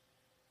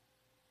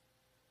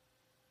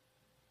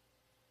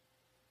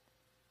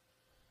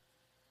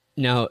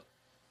 Now,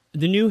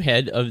 the new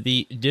head of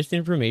the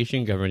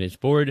Disinformation Governance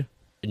Board,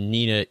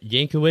 Nina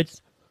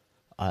Jankowicz,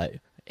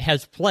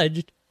 has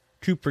pledged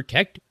to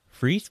protect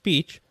free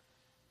speech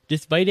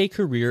despite a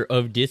career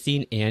of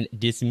dissing and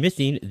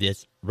dismissing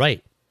this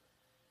right.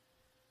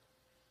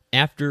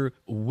 After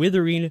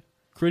withering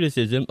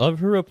criticism of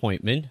her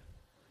appointment,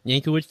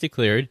 Jankowicz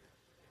declared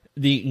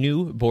the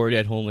new board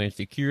at Homeland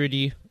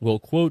Security will,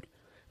 quote,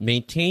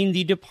 maintain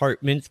the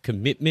department's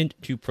commitment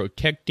to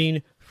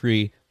protecting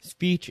free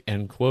speech,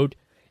 end quote.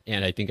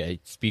 And I think I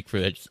speak for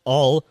us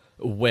all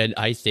when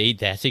I say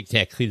that's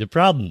exactly the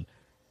problem.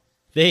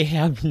 They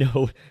have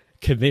no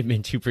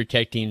commitment to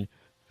protecting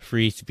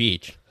free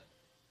speech.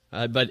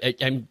 But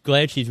I'm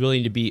glad she's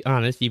willing to be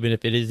honest, even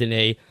if it is in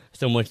a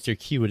somewhat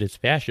circuitous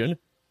fashion.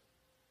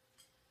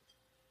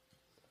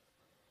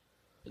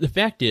 The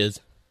fact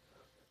is,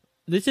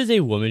 this is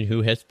a woman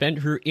who has spent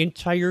her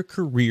entire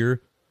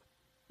career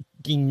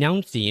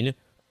denouncing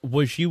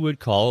what she would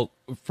call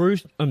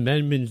First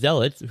Amendment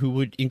zealots, who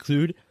would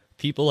include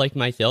people like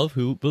myself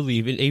who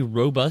believe in a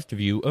robust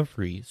view of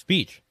free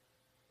speech.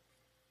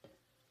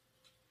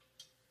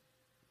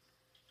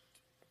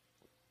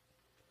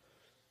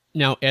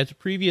 Now, as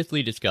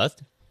previously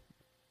discussed,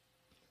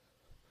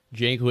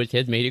 Jankowicz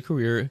has made a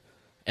career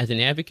as an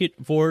advocate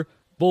for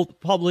both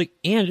public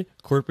and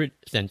corporate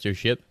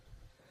censorship,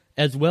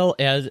 as well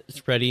as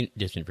spreading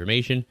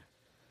disinformation.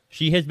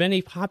 She has been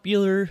a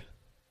popular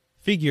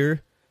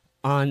figure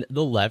on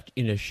the left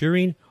in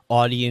assuring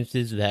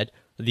audiences that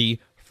the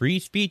free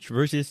speech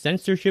versus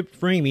censorship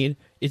framing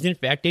is in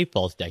fact a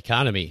false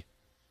dichotomy.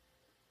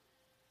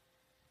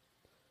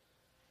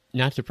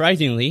 Not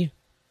surprisingly,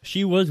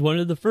 she was one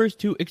of the first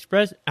to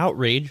express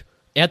outrage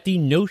at the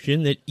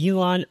notion that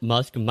Elon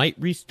Musk might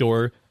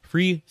restore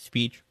free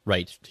speech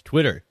rights to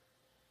Twitter.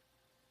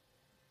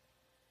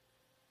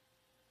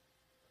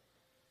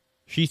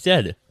 She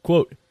said,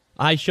 quote,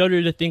 I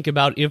shudder to think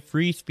about if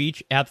free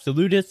speech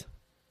absolutists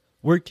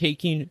were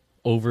taking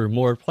over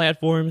more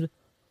platforms,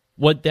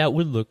 what that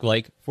would look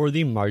like for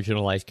the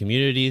marginalized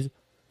communities,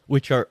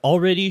 which are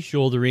already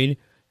shouldering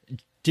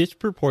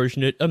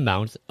disproportionate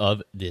amounts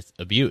of this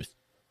abuse.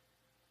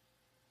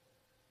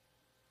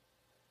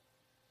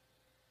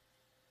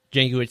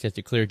 Jankowicz has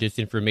declared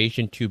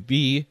disinformation to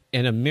be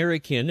an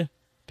American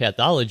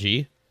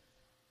pathology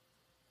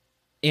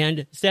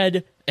and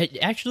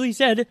actually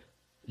said,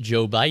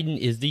 Joe Biden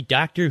is the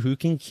doctor who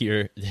can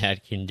cure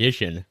that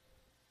condition.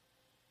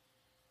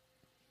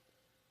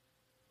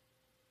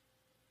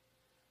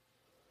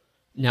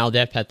 Now,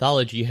 that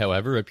pathology,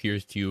 however,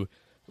 appears to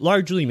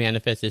largely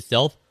manifest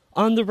itself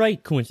on the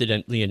right,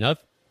 coincidentally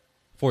enough,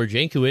 for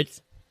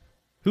Jankowicz,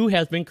 who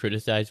has been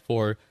criticized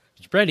for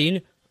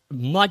spreading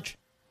much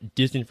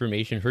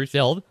disinformation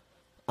herself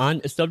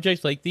on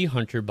subjects like the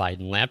Hunter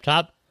Biden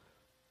laptop.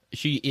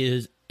 She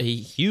is a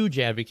huge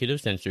advocate of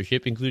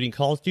censorship, including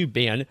calls to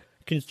ban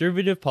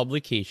conservative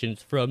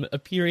publications from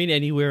appearing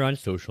anywhere on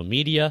social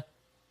media.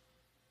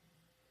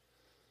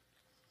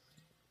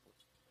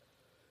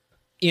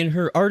 In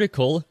her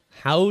article,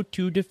 How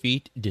to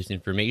Defeat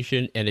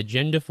Disinformation, an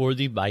Agenda for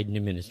the Biden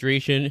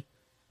Administration,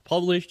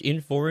 published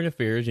in Foreign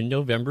Affairs in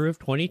November of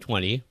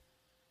 2020,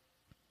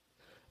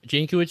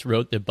 Jankowicz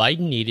wrote that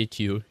Biden needed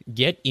to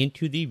get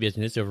into the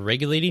business of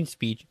regulating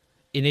speech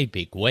in a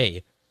big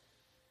way.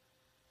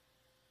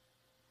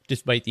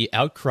 Despite the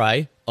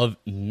outcry of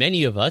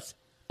many of us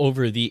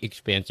over the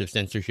expansive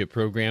censorship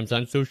programs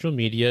on social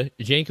media,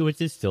 Jankowicz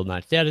is still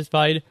not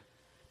satisfied,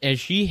 as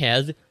she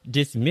has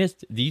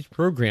dismissed these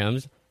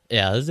programs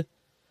as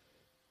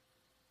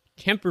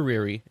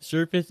temporary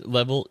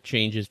surface-level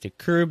changes to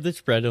curb the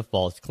spread of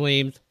false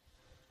claims.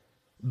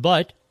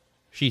 But,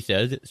 she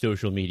says,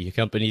 social media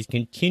companies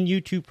continue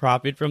to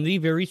profit from the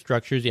very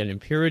structures and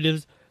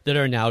imperatives that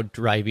are now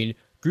driving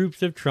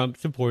groups of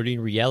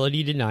Trump-supporting,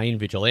 reality-denying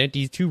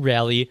vigilantes to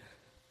rally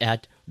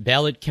at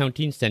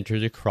ballot-counting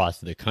centers across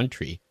the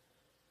country.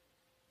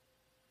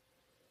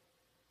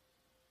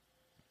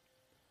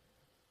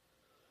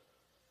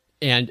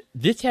 And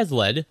this has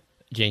led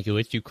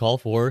Jankowicz to call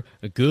for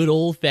a good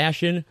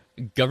old-fashioned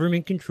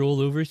government control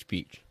over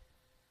speech.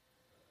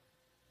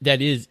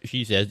 That is,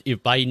 she says,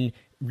 if Biden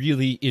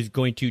really is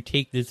going to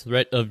take this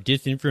threat of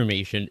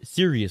disinformation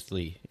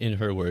seriously, in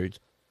her words.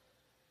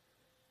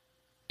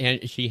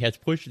 And she has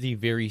pushed the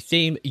very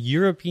same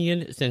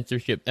European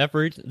censorship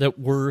efforts that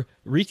were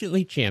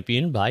recently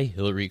championed by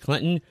Hillary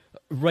Clinton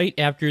right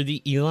after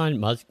the Elon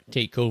Musk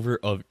takeover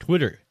of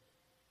Twitter.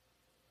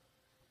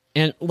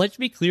 And let's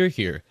be clear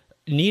here,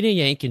 Nina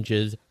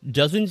Yankinches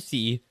doesn't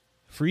see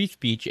free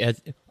speech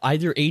as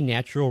either a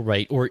natural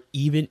right or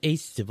even a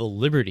civil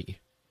liberty.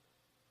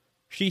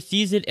 She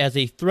sees it as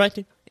a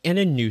threat and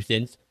a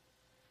nuisance,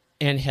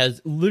 and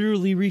has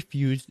literally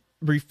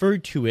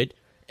referred to it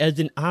as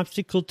an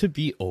obstacle to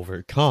be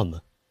overcome.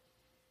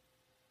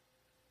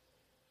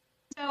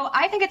 So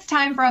I think it's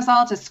time for us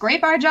all to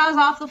scrape our jaws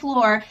off the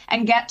floor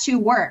and get to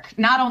work.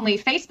 Not only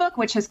Facebook,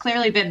 which has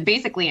clearly been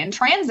basically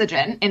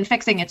intransigent in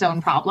fixing its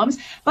own problems,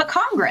 but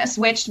Congress,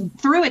 which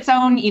through its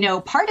own,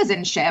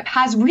 partisanship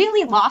has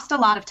really lost a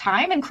lot of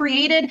time and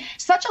created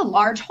such a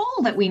large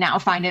hole that we now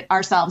find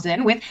ourselves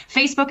in, with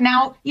Facebook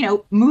now,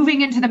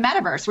 moving into the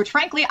metaverse, which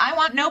frankly, I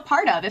want no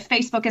part of if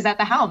Facebook is at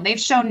the helm. They've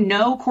shown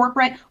no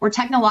corporate or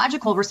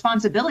technological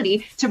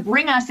responsibility to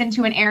bring us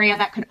into an area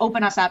that could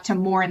open us up to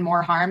more and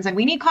more harms. And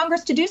we need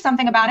Congress to do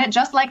something about it,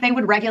 just like they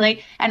would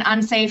regulate an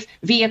unsafe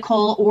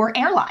vehicle or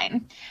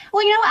airline.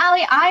 Well,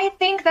 Allie, I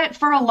think that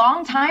for a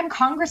long time,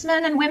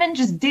 congressmen and women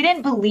just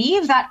didn't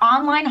believe that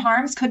online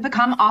harms could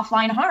become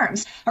offline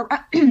harms.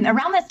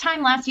 Around this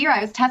time last year,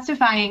 I was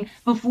testifying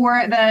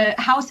before the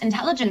House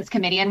Intelligence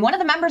Committee, and one of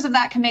the members of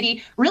that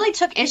committee really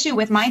took issue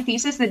with my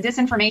thesis that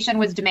disinformation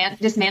was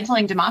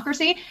dismantling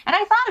democracy. And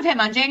I thought of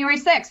him on January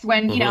 6th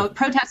when,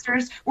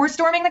 protesters were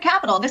storming the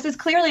Capitol. This is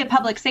clearly a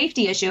public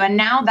safety issue, and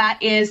now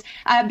that is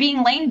being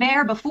laid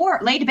bare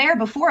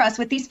before us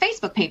with these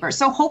Facebook papers.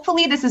 So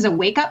hopefully this is a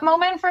wake-up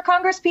moment for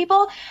Congress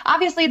people.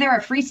 Obviously, there are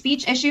free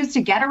speech issues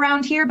to get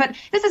around here, but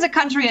this is a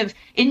country of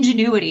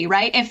ingenuity,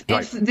 right? If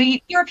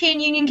the European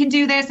Union can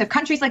do this, if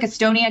countries like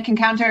Estonia can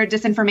counter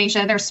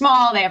disinformation, they're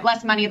small, they have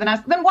less money than us,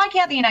 then why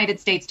can't the United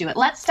States do it?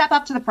 Let's step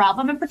up to the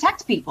problem and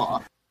protect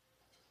people.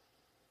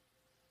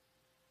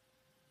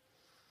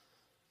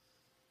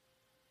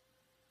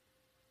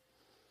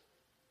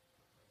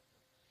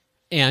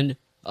 And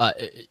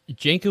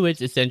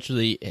Jankowicz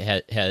essentially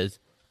has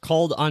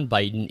called on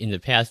Biden in the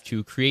past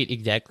to create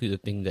exactly the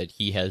thing that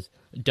he has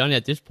done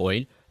at this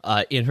point.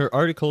 In her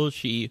article,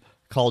 she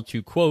called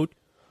to, quote,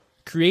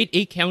 create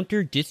a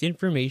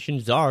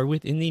counter-disinformation czar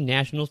within the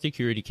National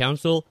Security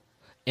Council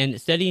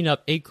and setting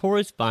up a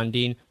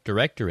corresponding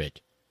directorate.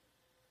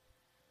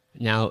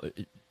 Now,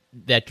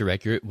 that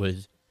directorate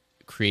was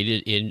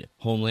created in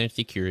Homeland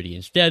Security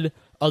instead.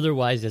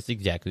 Otherwise, that's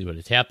exactly what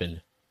has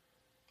happened.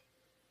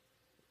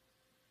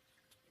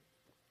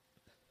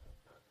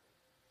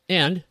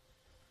 And,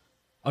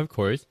 of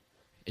course,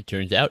 it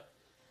turns out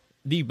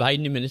the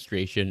Biden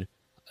administration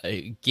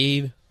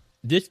gave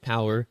this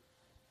power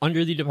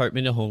under the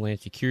Department of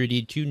Homeland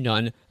Security to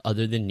none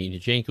other than Nina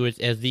Jankowicz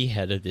as the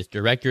head of this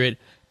directorate,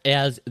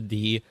 as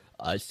the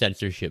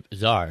censorship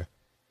czar.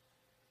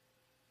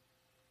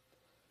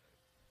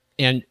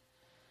 And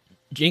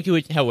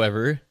Jankowicz,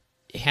 however,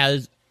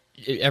 has,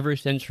 ever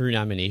since her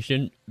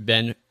nomination,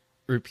 been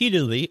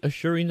repeatedly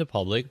assuring the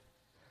public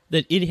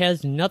that it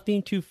has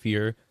nothing to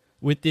fear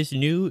with this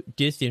new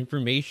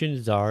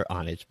disinformation czar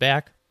on its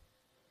back.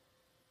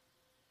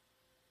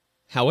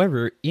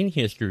 However, in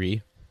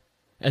history,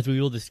 as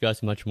we will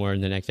discuss much more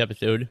in the next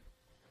episode,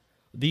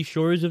 the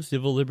shores of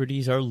civil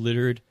liberties are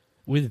littered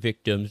with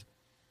victims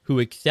who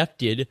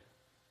accepted,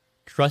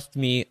 trust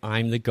me,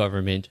 I'm the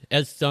government,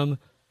 as some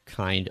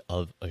kind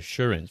of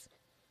assurance.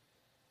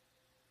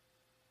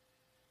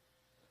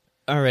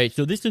 Alright,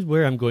 so this is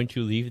where I'm going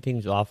to leave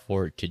things off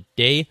for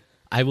today.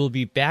 I will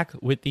be back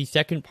with the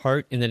second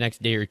part in the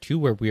next day or two,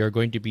 where we are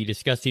going to be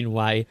discussing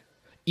why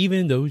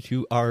even those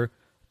who are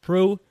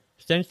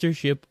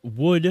pro-censorship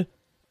would,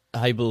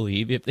 I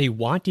believe, if they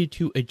wanted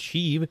to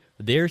achieve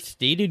their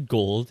stated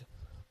goals,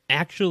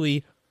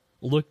 actually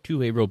look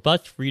to a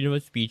robust freedom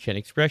of speech and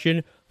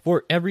expression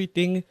for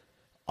everything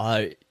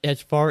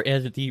as far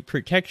as the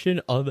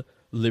protection of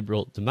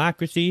liberal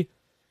democracy,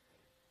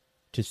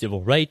 to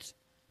civil rights,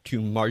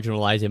 to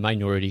marginalized and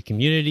minority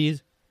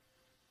communities,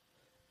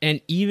 and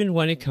even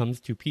when it comes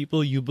to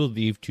people you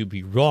believe to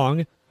be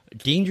wrong,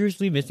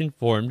 dangerously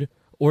misinformed,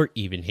 or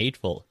even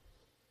hateful.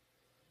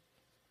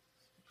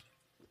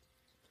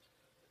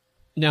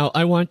 Now,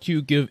 I want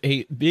to give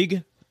a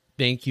big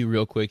thank you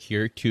real quick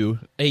here to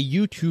a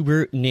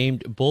YouTuber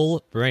named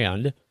Bull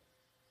Brand.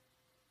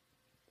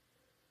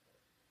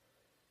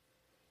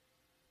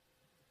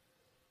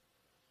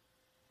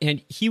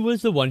 And he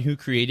was the one who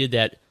created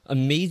that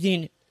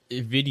amazing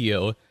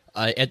video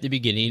at the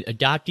beginning,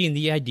 adopting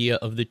the idea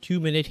of the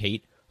 2-minute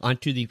hate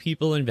onto the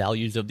people and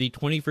values of the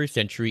 21st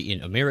century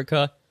in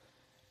America.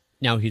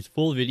 Now, his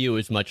full video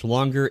is much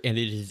longer, and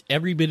it is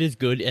every bit as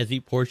good as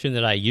the portion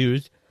that I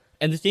used,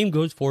 and the same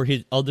goes for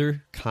his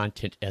other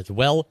content as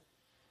well.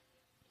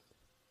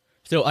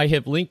 So I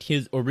have linked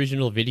his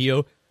original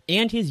video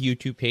and his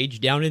YouTube page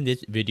down in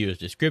this video's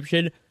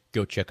description.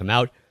 Go check him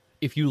out.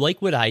 If you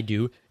like what I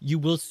do, you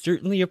will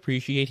certainly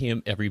appreciate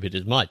him every bit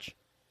as much.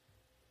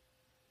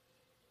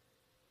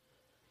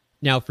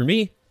 Now for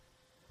me,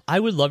 I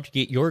would love to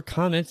get your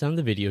comments on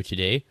the video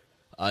today.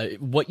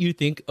 What you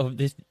think of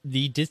the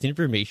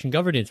Disinformation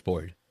Governance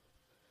Board.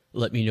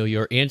 Let me know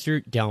your answer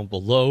down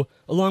below,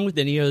 along with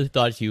any other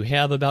thoughts you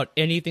have about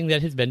anything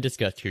that has been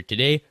discussed here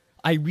today.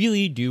 I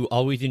really do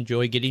always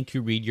enjoy getting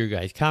to read your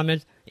guys'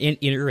 comments and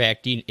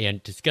interacting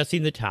and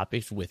discussing the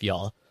topics with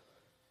y'all.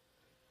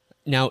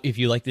 Now, if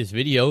you like this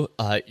video,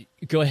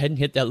 go ahead and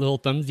hit that little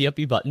thumbsy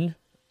uppy button.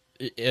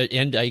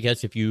 And I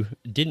guess if you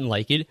didn't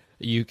like it,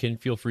 you can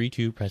feel free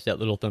to press that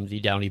little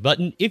thumbsy downy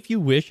button if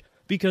you wish,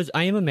 because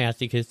I am a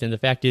masochist and the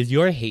fact is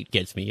your hate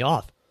gets me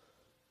off.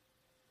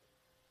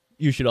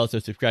 You should also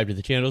subscribe to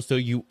the channel so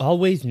you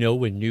always know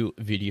when new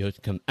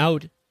videos come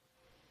out.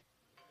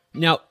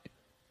 Now,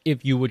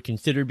 if you would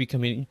consider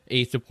becoming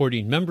a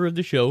supporting member of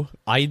the show,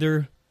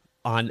 either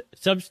on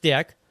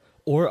Substack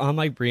or on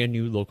my brand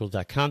new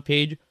Locals.com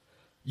page,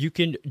 you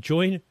can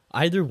join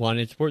either one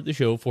and support the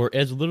show for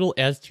as little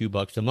as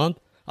 $2 a month.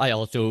 I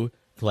also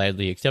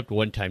gladly accept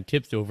one-time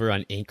tips over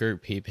on Anchor,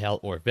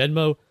 PayPal, or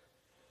Venmo.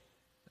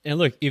 And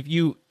look, if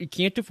you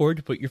can't afford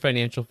to put your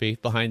financial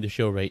faith behind the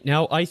show right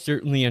now, I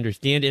certainly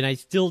understand, and I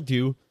still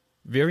do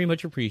very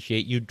much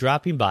appreciate you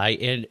dropping by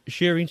and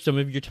sharing some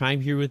of your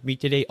time here with me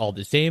today all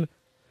the same.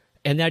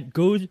 And that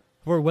goes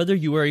for whether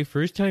you are a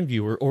first-time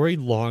viewer or a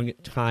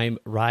long-time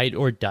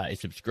ride-or-die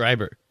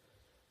subscriber.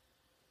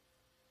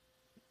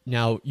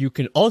 Now, you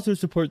can also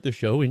support the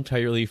show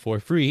entirely for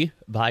free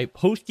by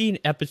posting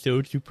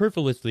episodes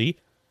superfluously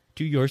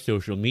to your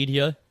social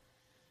media.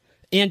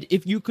 And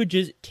if you could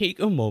just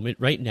take a moment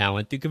right now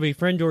and think of a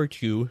friend or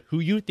two who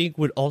you think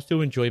would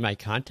also enjoy my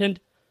content.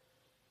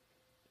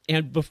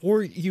 And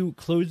before you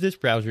close this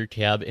browser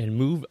tab and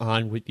move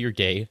on with your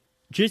day,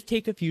 just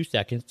take a few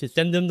seconds to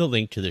send them the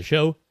link to the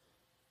show.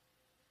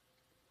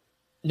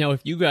 Now, if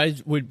you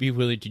guys would be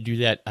willing to do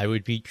that, I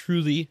would be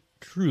truly,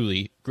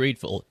 truly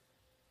grateful.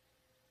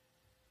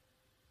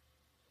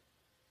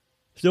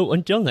 So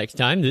until next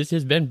time, this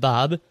has been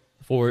Bob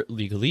for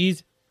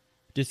Legalese,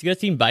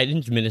 discussing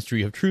Biden's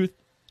Ministry of Truth,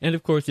 and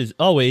of course, as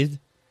always,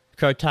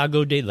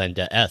 Carthago de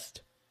Lenda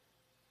Est.